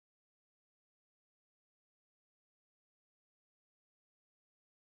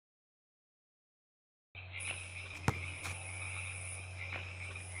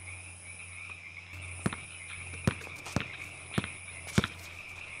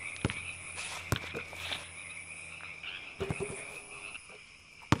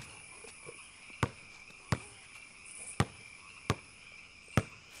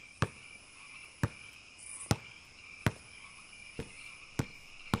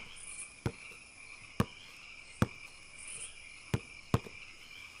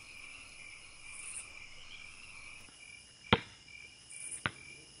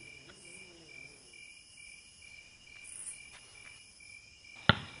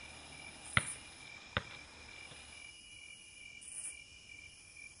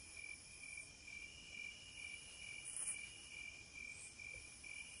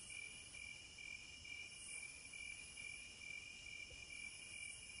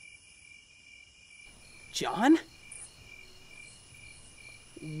John?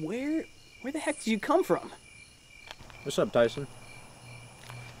 Where the heck did you come from? What's up, Tyson?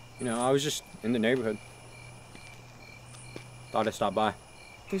 You know, I was just in the neighborhood. Thought I'd stop by.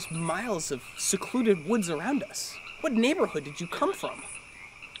 There's miles of secluded woods around us. What neighborhood did you come from?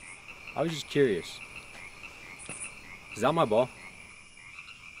 I was just curious. Is that my ball?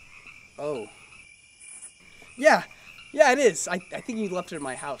 Oh. Yeah, it is. I think you left it at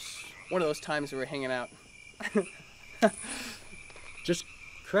my house. One of those times we were hanging out. Just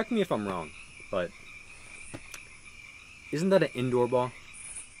correct me if I'm wrong, but isn't that an indoor ball?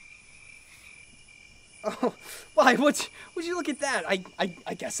 Oh, why? Would you look at that?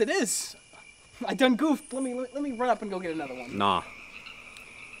 I guess it is. I done goofed. Let me run up and go get another one. Nah.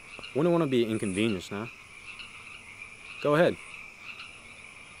 Wouldn't want to be inconvenienced, nah. Go ahead.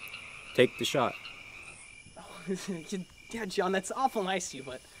 Take the shot. Oh, yeah, John, that's awful nice of you,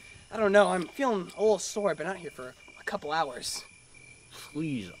 but I don't know. I'm feeling a little sore. I've been out here for a couple hours.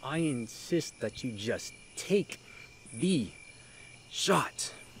 Please, I insist that you just take the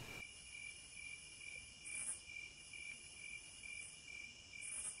shot.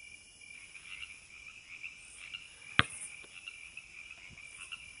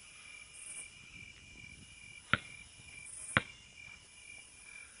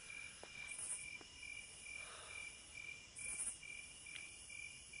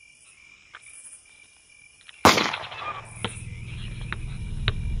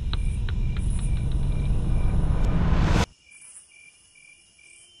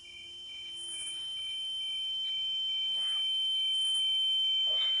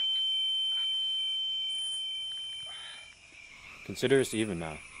 Consider us even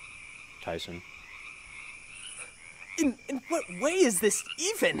now, Tyson. In what way is this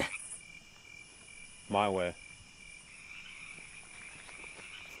even? My way.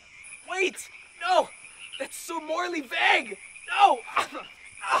 Wait! No! That's so morally vague! No!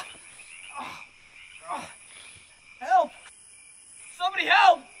 Help! Somebody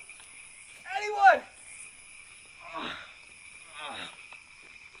help!